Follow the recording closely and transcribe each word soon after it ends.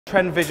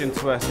TrendVision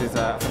to us is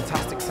a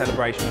fantastic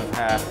celebration of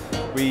hair.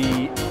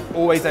 We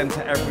always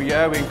enter every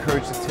year, we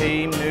encourage the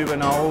team, new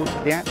and old.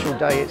 The actual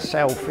day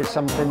itself is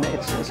something,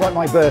 it's like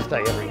my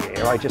birthday every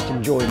year, I just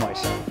enjoy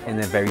myself. In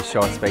a very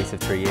short space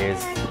of 3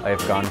 years, I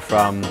have gone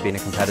from being a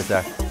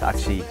competitor to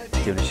actually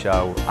doing a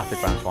show at the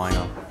grand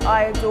final.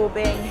 I adore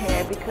being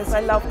here because I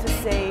love to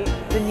see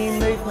the new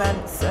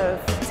movements of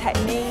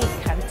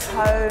technique and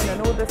tone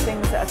and all the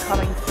things that are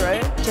coming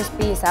through. Just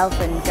be yourself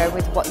and go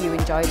with what you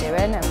enjoy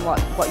doing and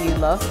what you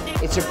love.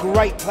 It's a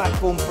great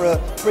platform for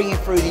bringing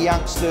through the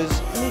youngsters.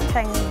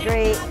 Meeting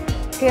great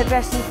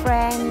hairdressing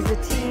friends, the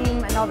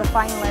team and all the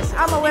finalists.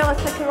 I'm a Wella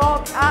sticker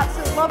on,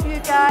 absolutely love you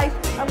guys,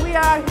 and we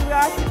are who we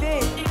are today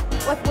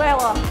with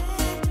Wella.